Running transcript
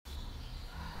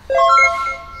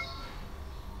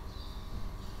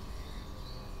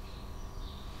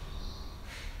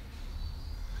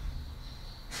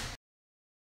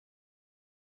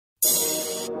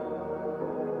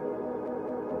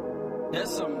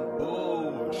some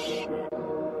bullshit.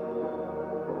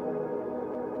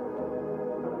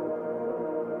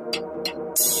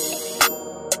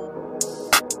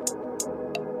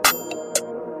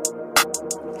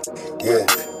 Walk,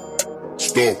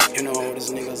 stop, You know all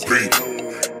these niggas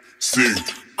breathe, sing.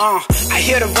 I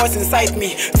hear the voice inside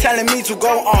me telling me to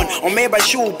go on, or maybe I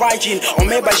should bite in, or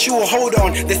maybe I should hold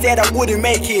on. They said I wouldn't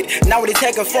make it, now they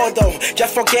take a photo.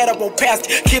 Just forget about past,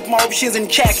 keep my options in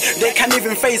check. They can't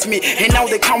even face me, and now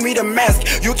they come with a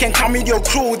mask. You can come with your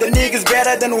crew, the niggas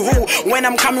better than who? When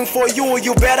I'm coming for you,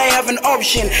 you better have an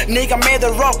option. Nigga made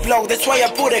a rock block, that's why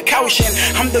I put a caution.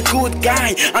 I'm the good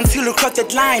guy until you cross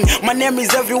that line. My name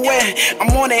is everywhere, I'm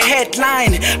on a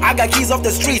headline. I got keys off the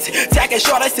streets, take a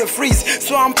shot, I say freeze.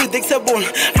 So I'm predictable,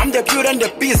 I'm the beauty and the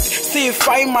beast. See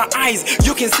fire in my eyes,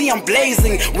 you can see I'm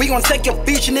blazing. We gon' take your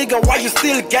bitch, nigga, while you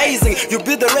still gazing. You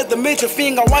be the red, the middle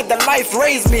finger, why the life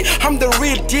raised me. I'm the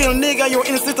real deal, nigga, your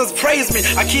instincts praise me.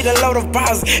 I killed a lot of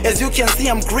bars, as you can see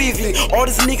I'm grieving. All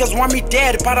these niggas want me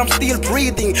dead, but I'm still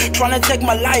breathing. Trying to take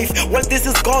my life, well this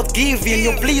is God given.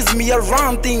 You please me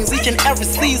around things each and every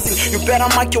season. You better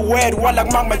mark your word while I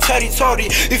mark my territory.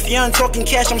 If you ain't talking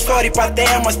cash, I'm sorry, but they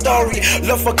are my story.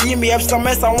 Lord forgive me if some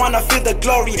mess, I wanna feel the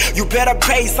glory. You better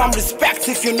pay some respect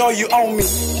if you know you owe me.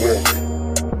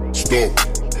 Walk, stop,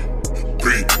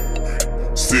 breathe,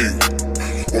 sing.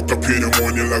 Woke up in the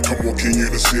morning like I'm walking in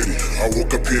the city. I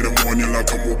woke up in the morning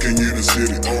like I'm walking in the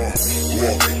city.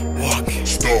 Walk,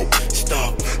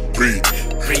 stop, breathe,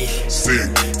 sing.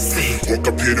 Woke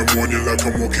up in the morning like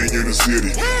I'm walking in the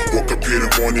city. Woke up in the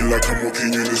morning like I'm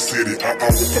walking in the city. I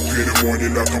woke up in the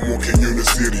morning like I'm walking in the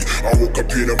city. I woke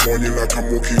up in the morning like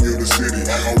I'm walking in the city.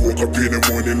 I woke up in the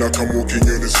morning like I'm walking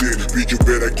in the city. Bitch, you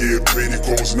better get ready,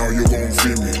 cause now you gon'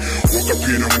 feel me. Woke up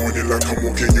in the morning like I'm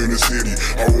walking in the city.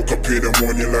 I woke up in the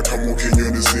morning like I'm walking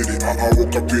in the city. I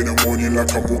woke up in the morning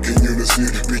like I'm walking in the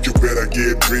city. Bitch, you better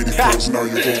get ready, cause now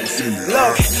you gon' feel me.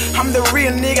 Look, I'm the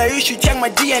real nigga, you should check my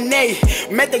DNA.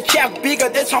 Made the check bigger,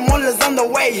 that's why I'm always on the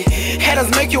way.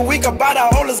 Haters make you weaker, but I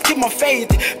always keep my faith.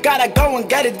 Gotta go and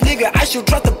get it, nigga, I should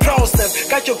trust the process.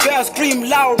 Got your girl scream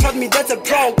loud, trust me, that's a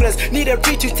progress. Need a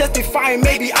preach to testify,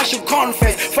 maybe I should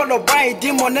confess. Followed by a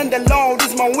demon and the Lord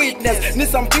is my witness. Need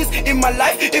some peace in my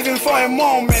life, even for a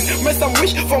moment. Made some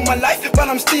wish for my life, but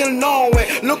I'm still nowhere.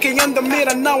 Looking in the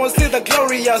mirror now, I see the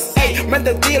glorious. Hey, made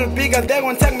the deal bigger, they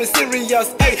gon' take me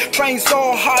serious. Hey, trying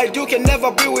so hard, you can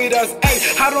never be with us. Hey,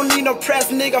 I don't need no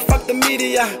press, nigga, fuck the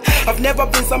media. I've never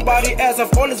been somebody else,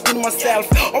 I've always been myself.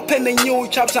 Open the new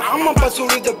chapter, I'm about to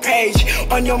read the page.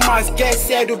 On your mask, get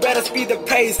said, you better speed the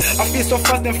pace. I feel so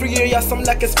fast and furious, I'm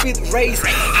like a speed race.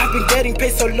 I've been getting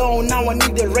paid so long, now I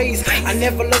need the race. I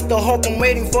never lost the hope, I'm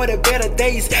waiting for the better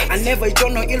days. I never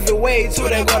join no ill way, to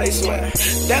the God I swear.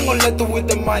 They gon' let you with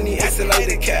the money, acting like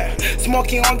they care.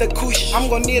 Smoking on the kush, I'm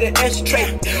gon' need an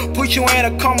ashtray. Put you in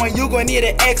a coma, you gon' need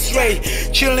an x-ray.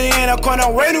 Chilling in a corner,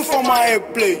 waiting for my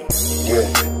airplane.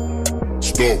 Walk,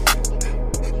 stop,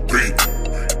 breathe,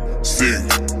 sing.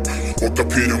 Woke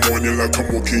up in the morning like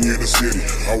I'm walking in the city.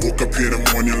 I woke up in the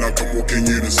morning like I'm walking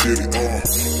in the city.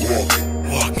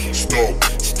 Walk,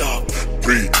 stop,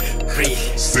 breathe,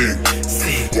 sing.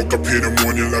 Woke up in the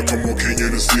morning like I'm walking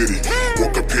in the city.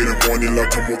 Woke up in the morning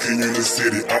like I'm walking in the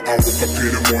city. I woke up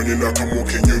in the morning like I'm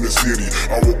walking in the city.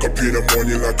 I woke up in the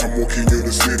morning like I'm walking in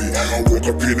the city. I woke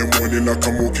up in the morning like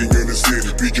I'm walking in the city.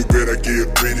 Bitch, you better get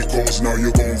ready, cause now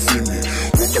you gon' feel me.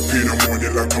 Woke up in the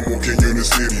morning like I'm walking in the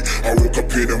city. I woke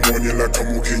up in the morning like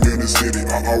I'm walking in the city.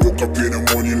 I woke up in the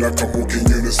morning like I'm walking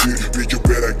in the city. Bitch, you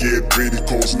better get ready,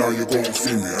 cause now you gon'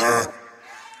 feel me, huh?